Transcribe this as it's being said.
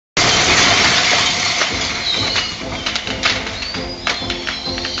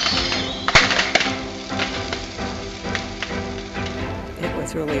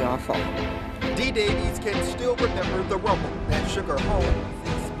was really awful. D. Davies can still remember the rumble that shook her home,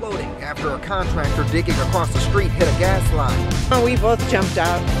 exploding after a contractor digging across the street hit a gas line. Well, we both jumped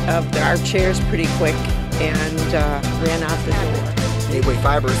out of our chairs pretty quick and ran out the door. Gateway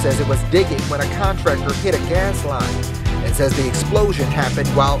Fiber says it was digging when a contractor hit a gas line and says the explosion happened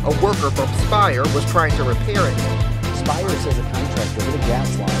while a worker from Spire was trying to repair it. Spire says a contractor hit a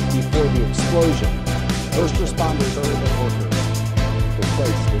gas line before the explosion. First responders heard the workers were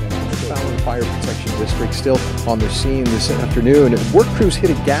placed in an Fallon Fire Protection District still on the scene this afternoon. Work crews hit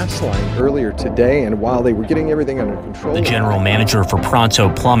a gas line earlier today, and while they were getting everything under control... The general manager for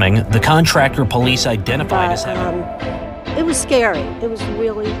Pronto Plumbing, the contractor police identified as having... It was scary. It was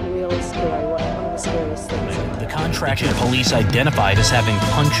really, really scary. One of the scariest things. The contractor police identified as having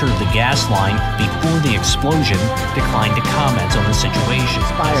punctured the gas line before the explosion declined to comment on the situation.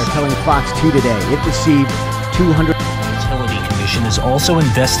 Spire telling Fox 2 today it received 200... Utility Commission is also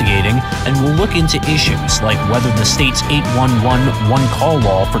investigating and will look into issues like whether the state's 811 one-call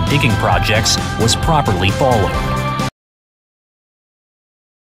law for digging projects was properly followed.